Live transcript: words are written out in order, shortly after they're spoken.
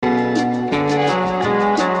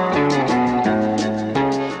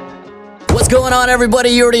going on,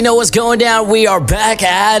 everybody? You already know what's going down. We are back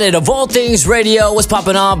at it. Ofallthings Radio. What's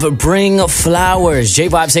popping up? Bring flowers.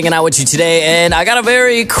 Jayvibez hanging out with you today. And I got a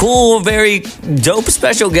very cool, very dope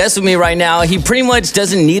special guest with me right now. He pretty much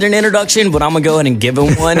doesn't need an introduction, but I'm going to go ahead and give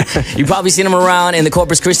him one. You've probably seen him around in the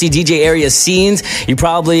Corpus Christi DJ area scenes. You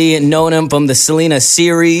probably known him from the Selena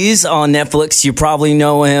series on Netflix. You probably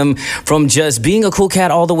know him from just being a cool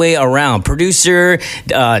cat all the way around. Producer,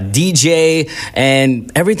 DJ, and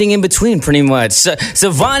everything in between, pretty much.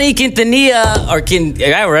 Savani Quintanilla, or did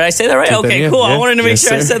I say that right? Quintanilla, okay, cool. yeah. I wanted to make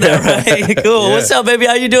sure I said that right. Cool. Yeah. What's up, baby?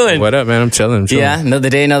 How you doing? What up, man? I'm chilling. Yeah,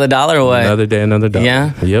 another day, another dollar, or what? Another day, another dollar.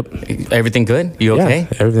 Yeah? Yep. Everything good? You okay?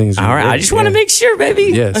 Yeah, everything's all right. good. I just want to make sure,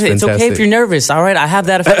 baby. Yeah, it's okay if you're nervous. All right, I have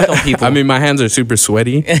that effect on people. I mean, my hands are super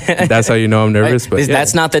sweaty. That's how you know I'm nervous. But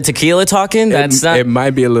that's not the tequila talking. That's not. It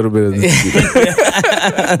might be a little bit of the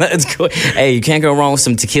tequila. That's cool. Hey, you can't go wrong with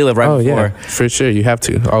some tequila right before. Yeah, for sure. You have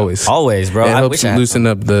to always, bro. It helps loosen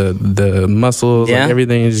up the muscles, like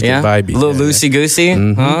everything. You just get vibey. A little loosey goosey.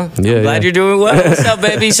 Mm-hmm. Huh? Yeah, I'm glad you're doing well. What's up,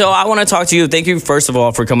 baby? So I want to talk to you. Thank you, first of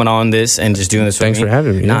all, for coming on this and just doing this with me. Thanks for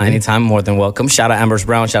having me. Nah, anytime, more than welcome. Shout out Amber's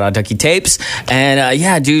Brown. Shout out Ducky Tapes. And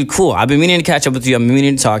yeah, dude, cool. I've been meaning to catch up with you. I've been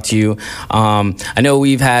meaning to talk to you. I know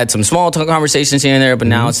we've had some small talk conversations here and there, but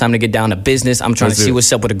now it's time to get down to business. I'm trying to see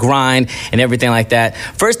what's up with the grind and everything like that.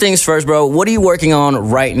 First things first, bro. What are you working on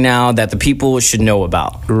right now that the people should know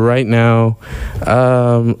about? Right now,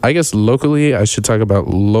 I guess locally, I should talk about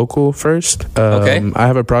local first. Okay. I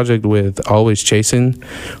have a project with Always Chasing.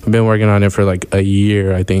 I've been working on it for like a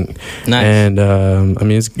year, I think. Nice. And I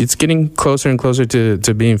mean, it's getting closer and closer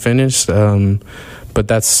to being finished. But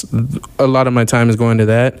that's a lot of my time is going to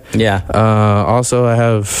that. Yeah. Also,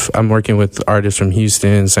 I'm working with artists from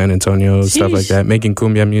Houston, San Antonio, stuff like that, making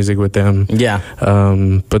cumbia music with them. Yeah.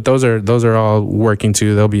 But those are all working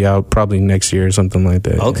too. They'll be out probably next year or something like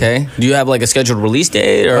that. Okay. Do you have like a scheduled release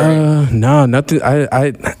date or? No, nothing.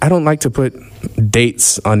 I don't like to put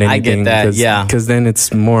dates on anything. I get that. Because then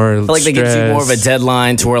it's more. I feel like they give you more of a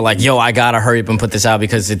deadline to where like, yo, I gotta hurry up and put this out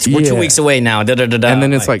because we're 2 weeks away now. Da, da, da, da. And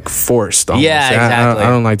then it's like forced. Almost. Yeah, exactly.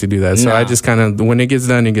 I don't like to do that. So I just kind of, when it gets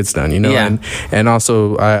done, it gets done, you know? Yeah. And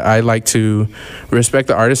also, I like to respect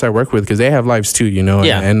the artists I work with because they have lives too, you know?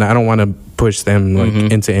 Yeah. And I don't want to push them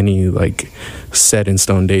like into any like set in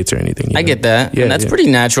stone dates or anything. I get that. Yeah, and that's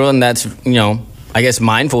pretty natural. And that's, I guess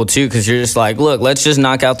mindful too, because you're just like, look, let's just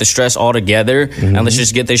knock out the stress altogether and let's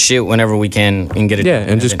just get this shit whenever we can and get it done.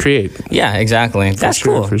 And just create. Yeah, exactly. That's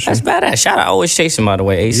cool. For sure. That's badass. Shout out Always Chasing, by the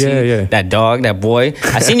way. AC, yeah. that dog, that boy.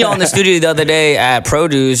 I seen y'all in the studio the other day at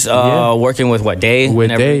Produce, working with Day?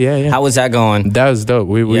 With Day, yeah. How was that going? That was dope.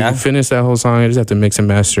 We finished that whole song. I just have to mix and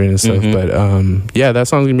master it and stuff. But that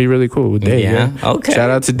song's gonna be really cool with Day. Yeah. Okay. Shout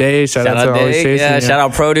out to Day. Shout out to Always Chasing. Yeah. Shout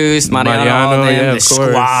out Produce, Mariano, the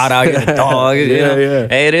squad out here, the dog. Yeah.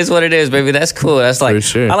 Hey, it is what it is, baby. That's cool. That's like, for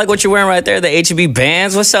sure. I like what you're wearing right there. The H&B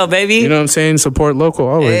bands. What's up, baby? You know what I'm saying? Support local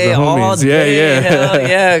always. Hey, the homies. all day. Yeah. Hell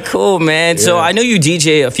yeah, cool, man. So I know you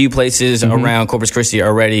DJ a few places around Corpus Christi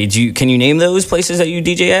already. Can you name those places that you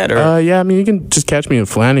DJ at? Or? Yeah, I mean, you can just catch me at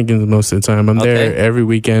Flanagan's most of the time. I'm there every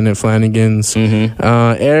weekend at Flanagan's.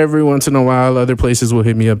 Every once in a while, other places will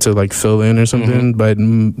hit me up to like fill in or something. But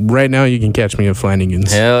right now, you can catch me at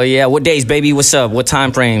Flanagan's. Hell yeah. What days, baby? What's up? What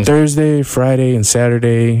time frames? Thursday, Friday, and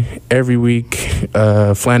Saturday. Every week,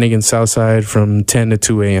 Flanagan Southside from 10 to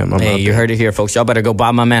 2 a.m. Hey, you heard it here, folks. Y'all better go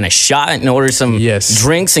buy my man a shot and order some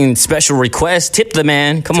drinks and special requests. Tip the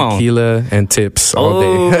man. Come on. Tequila and tips all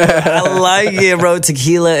day. I like it, bro.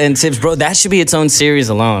 Tequila and tips. Bro, that should be its own series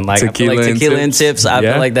alone. Like, tequila, I feel like tequila and tips. I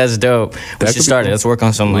feel like that's dope. We should start it. Let's work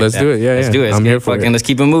on something like that. Let's do it. Yeah, Let's do it. I'm here for it. Let's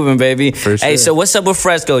keep it moving, baby. For sure. Hey, so what's up with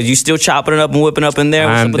Fresco? You still chopping it up and whipping up in there?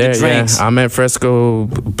 What's up with the drinks? Yeah. I'm at Fresco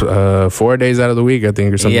 4 days out of the week, I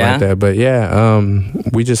think, or something like that. But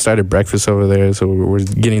we just started breakfast over there, so we're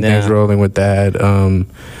getting things rolling with that.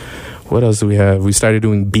 What else do we have? We started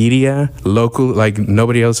doing birria, local, like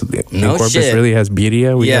nobody else in Corpus really has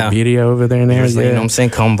birria. We have birria over there now. You know what I'm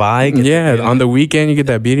saying? Come by. On the weekend you get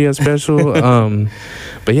that birria special.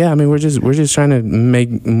 But yeah, I mean, we're just trying to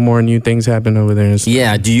make more new things happen over there.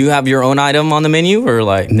 Yeah. Do you have your own item on the menu or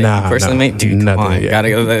like personally made? Dude, nothing. Come on. Gotta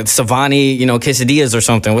go Savani, quesadillas or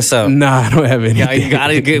something. What's up? Nah, I don't have anything. You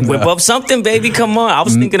gotta whip up something, baby. Come on. I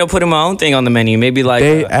was thinking of putting my own thing on the menu. Maybe like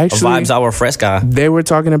a Vibes Hour Fresca. They were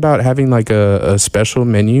talking about having like a special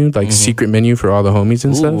menu, like secret menu for all the homies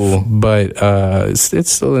and stuff. But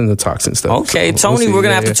it's still in the talks and stuff. Okay, so Tony, we're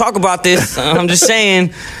gonna have to talk about this. I'm just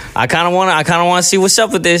saying. I kind of want to see what's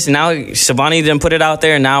up with this. Now Savani didn't put it out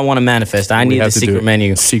there, and now I want to manifest. I need the secret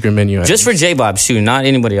menu. Secret menu. Just for Jayvibez too, not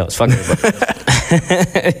anybody else. Fuck everybody.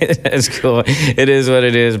 That's cool. It is what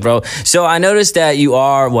it is, bro. So I noticed that you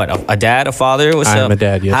are a dad, a father. What's up? I'm a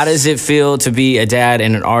dad. Yes. How does it feel to be a dad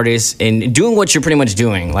and an artist and doing what you're pretty much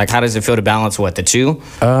doing? Like, how does it feel to balance the two?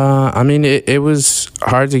 I mean, it was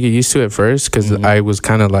hard to get used to at first because I was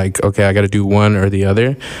kind of like, okay, I got to do one or the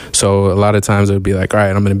other. So a lot of times it would be like, all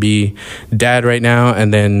right, I'm going to be dad right now,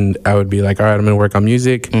 and then I would be like, all right, I'm going to work on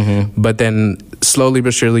music. But then slowly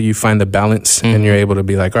but surely you find the balance, and you're able to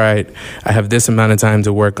be like, all right, I have this amount of time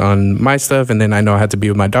to work on my stuff, and then I know I have to be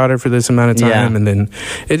with my daughter for this amount of time, and then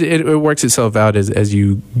it works itself out as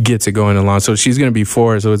you get to going along. So she's gonna be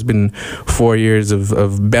 4, so it's been 4 years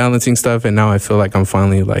of balancing stuff, and now I feel like I'm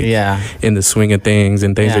finally like in the swing of things,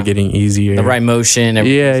 and things are getting easier. The right motion.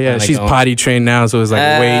 She's potty trained now, so it's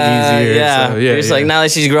like way easier. So, it's like now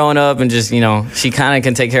that she's growing up and just she kind of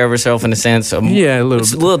can take care of herself in a sense.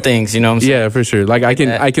 Little things, you know what I'm saying? Yeah, for sure. Like I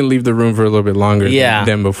can leave the room for a little bit longer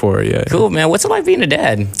than before. Yeah. Cool, man. What's it like being a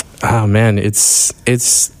dad? Oh man, it's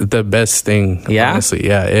the best thing. Yeah, honestly,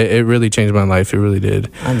 yeah, it really changed my life. It really did.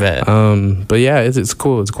 I bet. But yeah, it's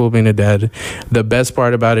cool. It's cool being a dad. The best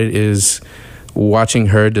part about it is watching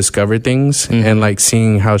her discover things and like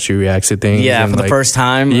seeing how she reacts to things. Yeah, and for the first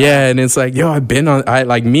time. Yeah, and it's like, I've been on.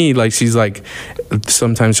 Like she's like,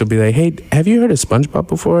 sometimes she'll be like, hey, have you heard of SpongeBob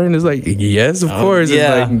before? And it's like, yes, of course.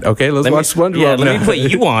 Yeah. It's like, okay, let's watch SpongeBob. Yeah, let me put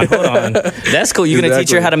you on. Hold on. That's cool. You gonna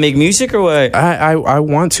teach her how to make music or what? I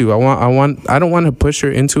want to. I don't want to push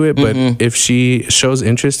her into it, but if she shows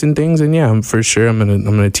interest in things, then I'm for sure I'm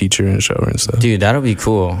gonna teach her and show her and stuff. Dude, that'll be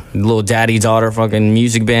cool. Little daddy daughter fucking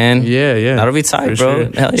music band. Yeah. That'll be tight, bro.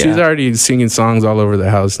 Sure. Hell yeah. She's already singing songs all over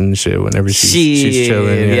the house and shit whenever she's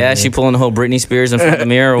chilling. Yeah, she pulling the whole Britney Spears in front of the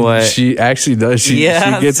mirror or what? She actually does. She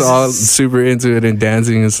gets all super into it and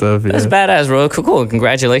dancing and stuff. That's badass, bro. Cool.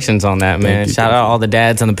 Congratulations on that, man. Shout out all the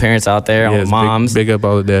dads and the parents out there, all the moms. Big up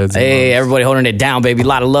all the dads. Hey, everybody holding it down, baby. A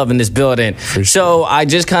lot of love in this building. So I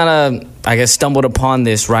just kind of, stumbled upon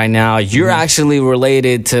this right now. You're actually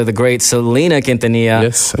related to the great Selena Quintanilla.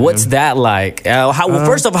 Yes. What's that like?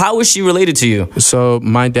 First off, how is she related to you? So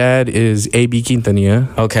my dad is A.B.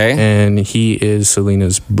 Quintanilla. Okay. And he is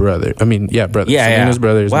Selena's brother. I mean, brother. Selena's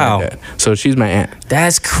brother is my dad. So she's my aunt.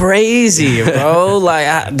 That's crazy, bro.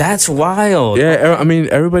 That's wild. Yeah, I mean,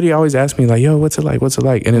 everybody always asks me like, yo, what's it like? What's it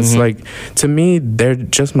like? And it's like, to me, they're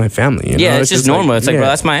just my family. You know? It's just normal. It's like, bro,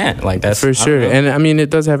 that's my aunt. Like, that's for sure. And I mean,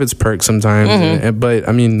 it does have its perks sometimes, but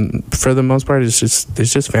I mean, for the most part, it's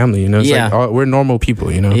just family. You know, it's like we're normal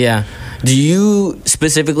people. You know. Yeah. Do you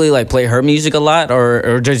specifically like play her music a lot,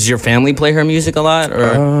 or does your family play her music a lot?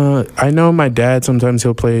 Or I know my dad sometimes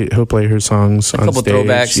he'll play her songs on stage.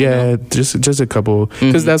 Throwbacks. Yeah, just a couple,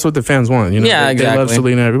 because that's what the fans want. You know, exactly. They love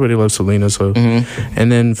Selena. Everybody loves Selena. So,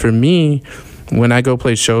 and then for me, when I go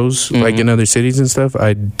play shows like in other cities and stuff,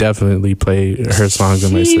 I definitely play her songs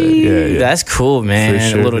in my set. Yeah. That's cool, man.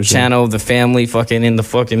 Sure, a little channel of the family fucking in the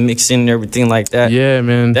fucking mixing and everything like that. Yeah,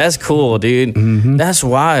 man. That's cool, dude. That's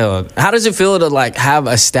wild. How does it feel to like have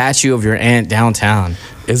a statue of your aunt downtown?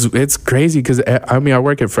 It's crazy because I mean I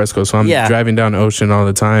work at Fresco, so I'm driving down Ocean all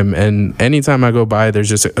the time, and anytime I go by, there's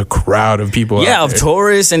just a crowd of people. Of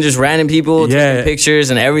tourists and just random people taking pictures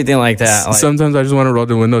and everything like that. Like, sometimes I just want to roll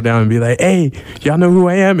the window down and be like, "Hey, y'all know who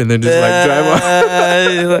I am?" And then just like drive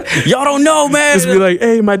off. Y'all don't know, man. Just be like,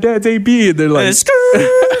 "Hey, my dad's AB," and they're like,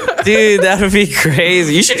 "Dude, that would be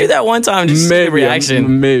crazy." You should do that one time, just see the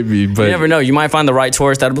reaction. Maybe, but you never know. You might find the right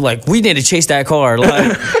tourist that'll be like, "We need to chase that car."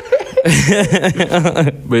 Like.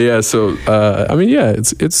 But yeah, so I mean,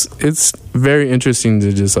 it's very interesting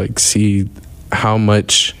to just like see how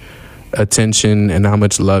much attention and how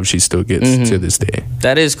much love she still gets to this day.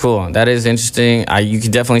 That is cool. That is interesting. You can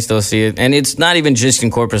definitely still see it, and it's not even just in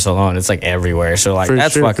Corpus alone. It's like everywhere. So like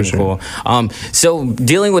that's fucking cool. So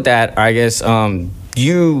dealing with that, I guess.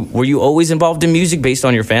 Were you always involved in music based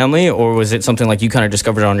on your family, or was it something like you kind of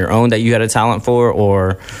discovered on your own that you had a talent for,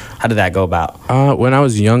 or how did that go about? When I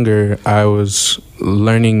was younger, I was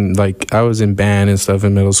learning, like I was in band and stuff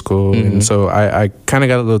in middle school, and so I kind of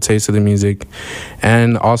got a little taste of the music.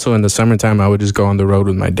 And also in the summertime, I would just go on the road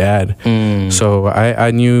with my dad. So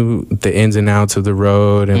I knew the ins and outs of the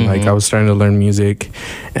road, and like I was starting to learn music.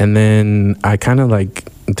 And then I kind of like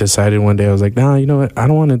decided one day, I was like, nah, you know what, I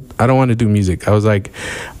don't want to do music. I was like,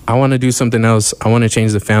 I want to do something else. I want to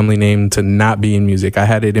change the family name to not be in music. I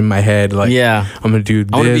had it in my head, like, I'm gonna do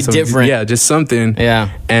this. I want to be different. Just something.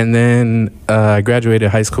 And then I graduated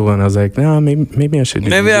high school, and I was like, no, maybe I should do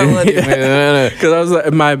music. I would. Because I was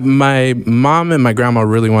like, my mom and my grandma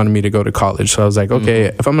really wanted me to go to college. So I was like, okay,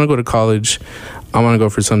 if I'm gonna go to college, I want to go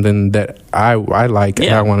for something that I like and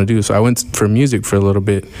I want to do. So I went for music for a little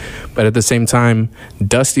bit, but at the same time,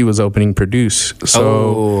 Dusty was opening Produce.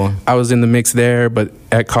 So I was in the mix there, but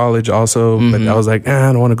at college also. But I was like,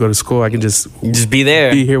 I don't want to go to school. I can just be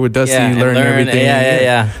there, be here with Dusty, learn everything.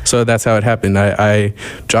 Yeah. So that's how it happened. I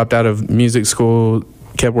dropped out of music school,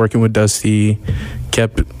 kept working with Dusty,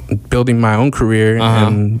 kept building my own career,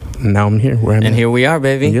 and now I'm here where I'm at. Here we are,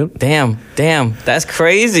 baby. Yep. Damn, that's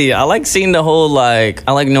crazy. I like seeing the whole, I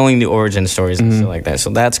like knowing the origin stories and shit like that. So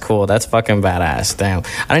that's cool. That's fucking badass. Damn,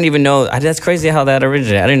 I didn't even know. That's crazy how that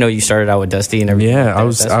originated. I didn't know you started out with Dusty and everything. Yeah, I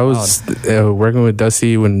was working with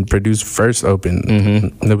Dusty when Produce first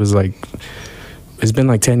opened. It was like, it's been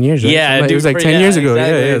like 10 years, right? Yeah, it was like 10 years ago.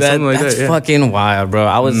 Exactly. Yeah, something like that. That's fucking wild, bro.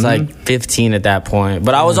 I was like 15 at that point.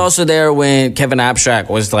 But I was also there when Kevin Abstract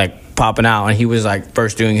was like popping out, and he was like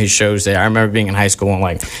first doing his shows there. I remember being in high school and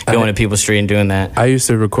like going to People's Street and doing that. I used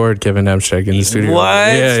to record Kevin Abstract in the studio.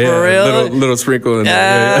 What? For real? Little sprinkle in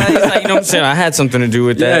there. He's like, you know what I'm saying? I had something to do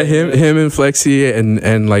with that. Yeah, him and Flexi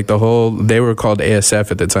and like the whole, they were called ASF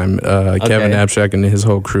at the time, Kevin Abstract and his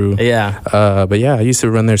whole crew. Yeah. But yeah, I used to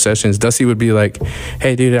run their sessions. Dusty would be like,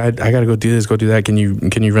 hey dude, I gotta go do this, go do that. Can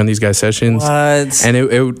you run these guys' sessions? What? And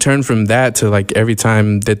it would turn from that to like every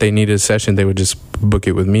time that they needed a session, they would just book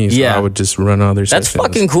it with me. So I would just run all their sessions. That's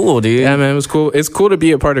fucking cool, dude. Yeah, man, it was cool. It's cool to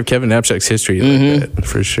be a part of Kevin Abstract's history like that,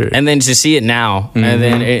 for sure. And then to see it now, and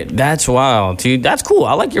then that's wild, dude. That's cool.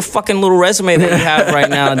 I like your fucking little resume that you have right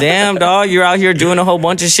now. Damn, dog, you're out here doing a whole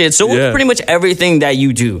bunch of shit. So what's pretty much everything that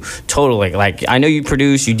you do, totally. Like, I know you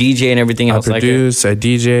produce, you DJ, and everything else. I produce, I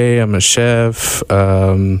DJ, I'm a chef.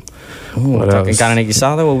 What else? Carne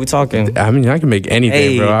guisada? What we talking? I mean, I can make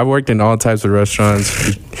anything, bro. I've worked in all types of restaurants.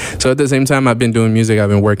 So at the same time I've been doing music, I've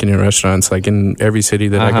been working in restaurants, like in every city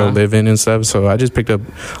that I go live in and stuff. So I just picked up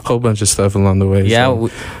a whole bunch of stuff along the way. Yeah, so.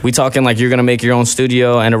 we talking like you're going to make your own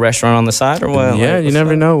studio and a restaurant on the side or what? Yeah, like, you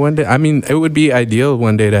never know. One day, I mean, it would be ideal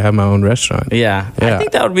one day to have my own restaurant. Yeah. I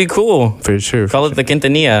think that would be cool. For sure. Call it the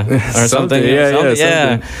Quintanilla or something.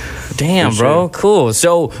 Yeah. Damn, bro. Cool.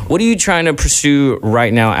 So what are you trying to pursue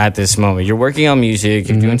right now at this moment? You're working on music,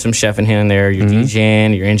 you're doing some chefing here and there, you're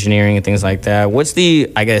DJing, you're engineering and things like that. What's the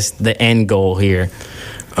end goal here?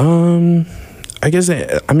 I guess,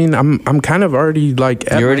 I mean, I'm kind of already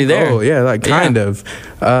like at you're already there. Goal. Yeah, like kind of.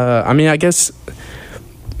 I mean, I guess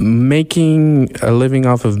making a living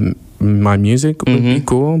off of my music would be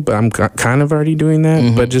cool, but I'm kind of already doing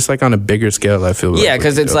that, but just like on a bigger scale, I feel. Yeah,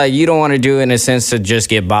 because it's like you don't want to do it in a sense to just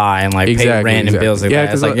get by and like pay rent and bills like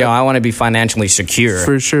that. It's like, I want to be financially secure.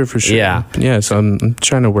 For sure. Yeah. So I'm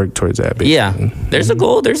trying to work towards that. Basically. Yeah, there's a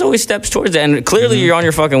goal. There's always steps towards that, and clearly you're on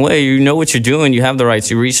your fucking way. You know what you're doing. You have the right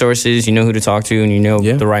resources. You know who to talk to, and you know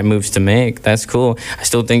the right moves to make. That's cool. I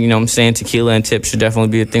still think, what I'm saying, tequila and tips should definitely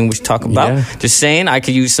be a thing we should talk about. Yeah. Just saying, I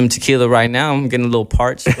could use some tequila right now. I'm getting a little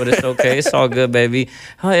parched, but it's okay. It's all good, baby.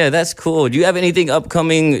 Oh yeah, that's cool. Do you have anything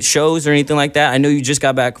upcoming shows or anything like that? I know you just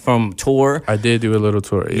got back from tour. I did do a little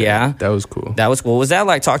tour. Yeah. That was cool. What was that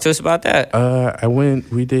like? Talk to us about that.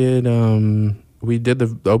 We did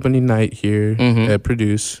the opening night here at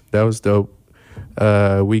Produce. That was dope.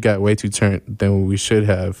 We got way too turned than we should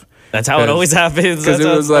have. That's how it always happens. Because it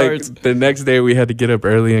was like the next day we had to get up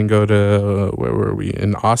early and go to, where were we?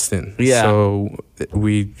 In Austin. Yeah. So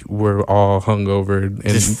we were all hungover. And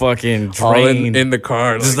just fucking drained. All in the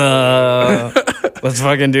car. Just, let's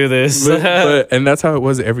fucking do this. And that's how it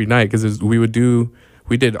was every night. Because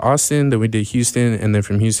we did Austin, then we did Houston, and then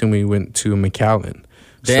from Houston we went to McAllen.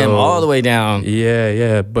 Damn, all the way down.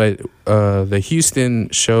 Yeah. But the Houston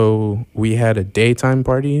show, we had a daytime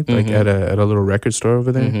party, like at a little record store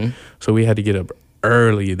over there. So we had to get up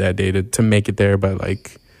early that day to make it there by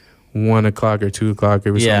like 1 o'clock or 2 o'clock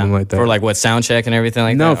or something like that. For like what, sound check and everything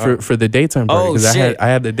like that? No, for the daytime party. Because I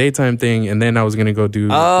had the daytime thing, and then I was gonna go do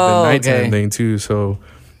the nighttime thing too. So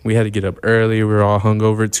we had to get up early. We were all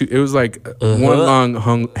hungover too. It was like one long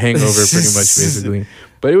hangover, pretty much, basically.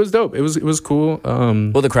 But it was dope. It was cool.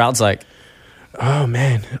 What the crowd's like? Oh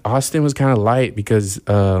man, Austin was kind of light because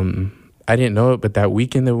I didn't know it, but that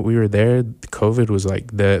weekend that we were there, COVID was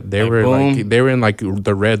like they were in like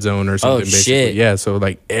the red zone or something. Basically. Shit. Yeah, so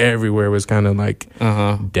like everywhere was kind of like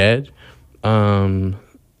dead.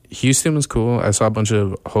 Houston was cool. I saw a bunch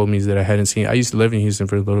of homies that I hadn't seen. I used to live in Houston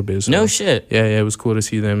for a little bit. So no shit. Yeah, it was cool to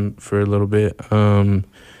see them for a little bit.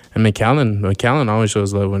 And McAllen always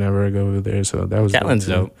shows love whenever I go over there. So that was McAllen's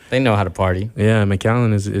dope. They know how to party. Yeah,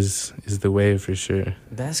 McAllen is the way for sure.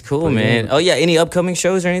 That's cool, man. Oh yeah, any upcoming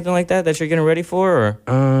shows or anything like that you're getting ready for?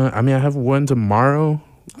 Or? I mean, I have one tomorrow.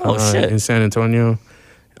 Shit. In San Antonio.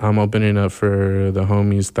 I'm opening up for the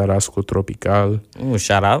homies Tarasco Tropical. Ooh,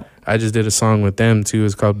 shout out. I just did a song with them too.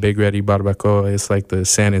 It's called Big Ready Barbacoa. It's like the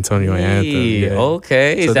San Antonio anthem. Yeah.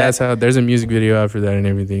 Okay. So that's how there's a music video out for that and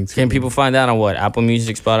everything too. Can people find that on what? Apple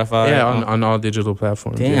Music, Spotify? Yeah, on all digital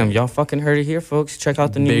platforms. Damn, y'all fucking heard it here, folks. Check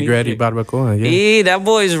out the new Big Ready Barbacoa. Yeah. That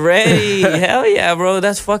boy's ready. Hell yeah, bro.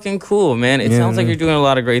 That's fucking cool, man. It sounds like you're doing a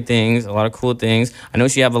lot of great things, a lot of cool things. I know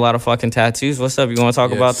you have a lot of fucking tattoos. What's up? You want to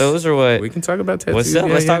talk about those or what? We can talk about tattoos. What's up?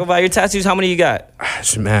 Let's talk about your tattoos. How many you got?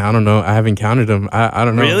 Man, I don't know. I haven't counted them. I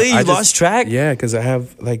don't know. Really? You lost track? Yeah, because I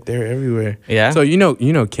have like they're everywhere. Yeah. So you know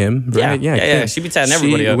Kim, right? Yeah. She be tatting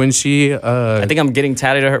everybody up. When she, I think I'm getting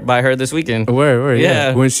tatted by her this weekend. Where?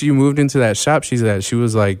 Yeah. When she moved into that shop she's at, she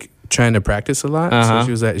was like trying to practice a lot. So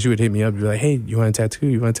she was like, she would hit me up and be like, hey, you want a tattoo?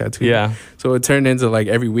 You want a tattoo? Yeah. So it turned into like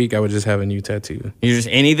every week I would just have a new tattoo. You just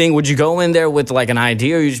anything? Would you go in there with like an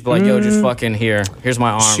idea, or you just be like, yo, just fucking here's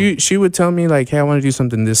my arm? She would tell me like, hey, I want to do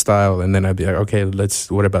something this style, and then I'd be like, okay,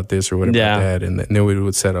 what about this or what about that, and then we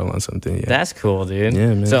would settle on something. Yeah. That's cool, dude.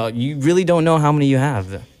 Yeah, man. So you really don't know how many you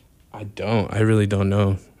have? I really don't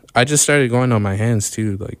know. I just started going on my hands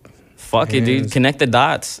too, like. Fuck it, dude. Connect the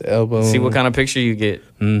dots. Elbow. See what kind of picture you get.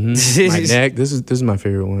 Mm-hmm. My neck. This is my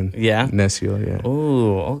favorite one. Yeah. Nesio, yeah.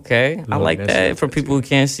 Ooh, okay. I like that for people who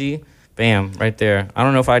can't see. Bam, right there. I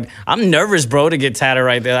don't know if I'm nervous, bro, to get tatted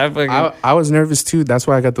right there. I was nervous too. That's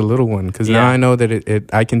why I got the little one, because now I know that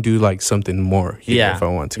I can do like something more here if I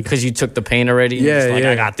want to. Because you took the paint already. Yeah,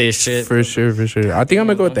 I got this shit. For sure. I think I'm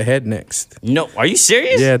gonna go with the head next. No, are you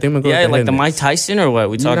serious? Yeah, I think I'm gonna go with the head like the next. Mike Tyson or what?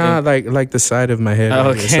 We talking? Nah, like the side of my head.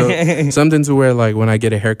 Okay. So, something to where like when I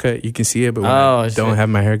get a haircut, you can see it, but when I don't have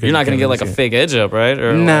my haircut, you're not gonna get like a fake edge up, right?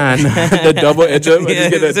 Or nah, the double edge up. I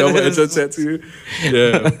just get that double edge up tattoo.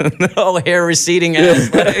 Yeah. No hair receding.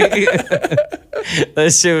 That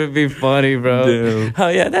shit would be funny, bro. Damn. Oh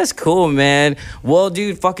yeah, that's cool, man. Well,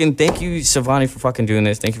 dude, fucking thank you, Savani, for fucking doing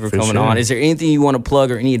this. Thank you for coming on. Is there anything you want to plug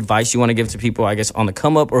or any advice you want to give to people, I guess, on the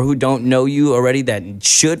come up or who don't know you already that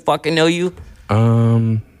should fucking know you?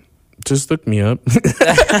 Just look me up.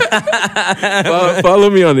 Follow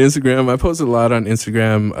me on Instagram. I post a lot on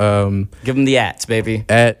Instagram. Give them the ats, baby.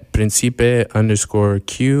 At Principe_Q.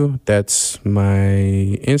 That's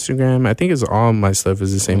my Instagram. I think it's all my stuff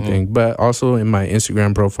is the same thing. But also in my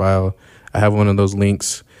Instagram profile, I have one of those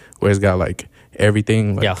links where it's got like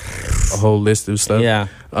everything, like a whole list of stuff. Yeah.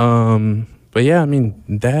 But yeah, I mean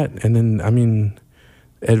that, and then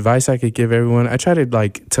advice I could give everyone. I try to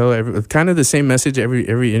like tell kind of the same message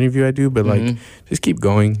every interview I do, but like just keep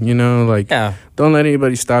going, like don't let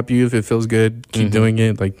anybody stop you if it feels good. Keep doing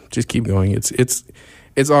it. Like just keep going.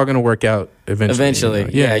 It's all gonna work out eventually.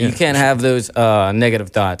 Yeah, you can't have those negative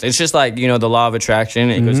thoughts. It's just like, the law of attraction.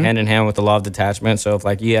 It goes hand in hand with the law of detachment. So if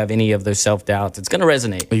like you have any of those self-doubts, it's gonna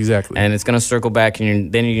resonate. Exactly. And it's gonna circle back,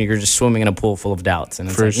 and then you're just swimming in a pool full of doubts. And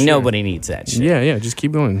it's nobody needs that shit. Yeah, just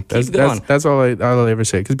keep going. That's all I'll ever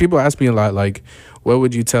say. Because people ask me a lot, like, what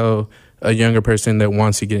would you tell a younger person that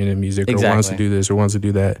wants to get into music or wants to do this or wants to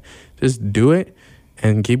do that? Just do it.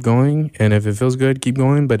 And keep going, and if it feels good, keep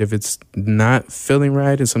going. But if it's not feeling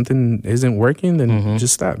right and something isn't working, then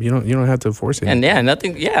just stop. You don't have to force it. And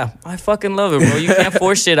nothing. Yeah, I fucking love it, bro. You can't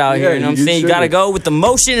force shit out here. You know what I'm saying? You gotta go with the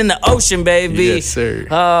motion in the ocean, baby. Yes, sir.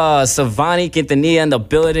 Savani Quintanilla in the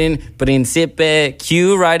building. Principe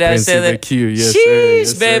Q, right? I said that. Q, yes, sir.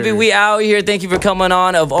 Yes, baby, sir. We out here. Thank you for coming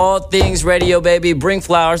on Of All Things Radio, baby. Bring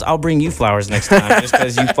flowers. I'll bring you flowers next time, just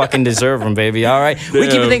because you fucking deserve them, baby. All right. We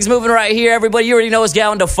keeping things moving right here, everybody. You already know it's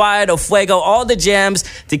Gallon to Fire to Fuego, all the jams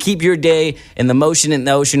to keep your day in the motion in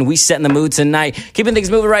the ocean. We setting the mood tonight. Keeping things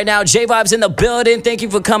moving right now. Jayvibez in the building. Thank you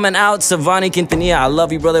for coming out. Savani Quintanilla, I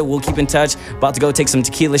love you, brother. We'll keep in touch. About to go take some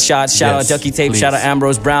tequila shots. Shout out Ducky Tape. Please. Shout out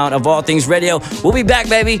Ambrose Brown. Of All Things Radio. We'll be back,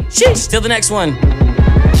 baby. Sheesh. Till the next one.